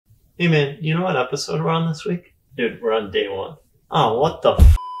Hey man, you know what episode we're on this week? Dude, we're on day 1. Oh, what the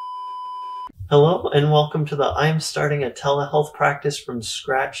f***? Hello and welcome to the I'm starting a telehealth practice from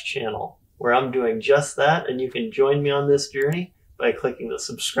scratch channel, where I'm doing just that, and you can join me on this journey by clicking the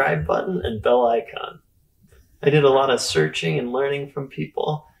subscribe button and bell icon. I did a lot of searching and learning from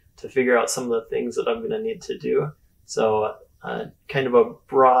people to figure out some of the things that I'm going to need to do. So kind of a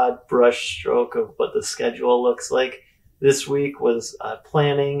broad brush stroke of what the schedule looks like. This week was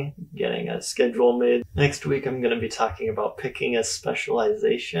planning, getting a schedule made. Next week I'm going to be talking about picking a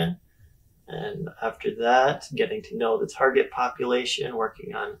specialization. And after that, getting to know the target population,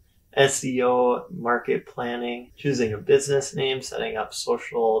 working on SEO, market planning, choosing a business name, setting up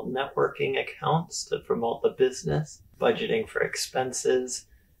social networking accounts to promote the business, budgeting for expenses,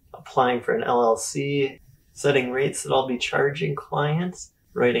 applying for an LLC, setting rates that I'll be charging clients,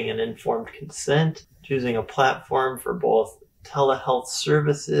 writing an informed consent, choosing a platform for both telehealth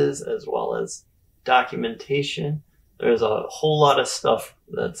services as well as documentation. There's a whole lot of stuff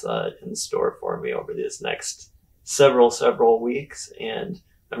that's in store for me over these next several weeks, and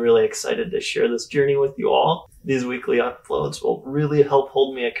I'm really excited to share this journey with you all. These weekly uploads will really help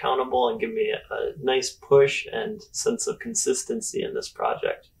hold me accountable and give me a nice push and sense of consistency in this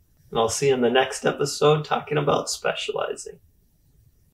project. And I'll see you in the next episode talking about specializing.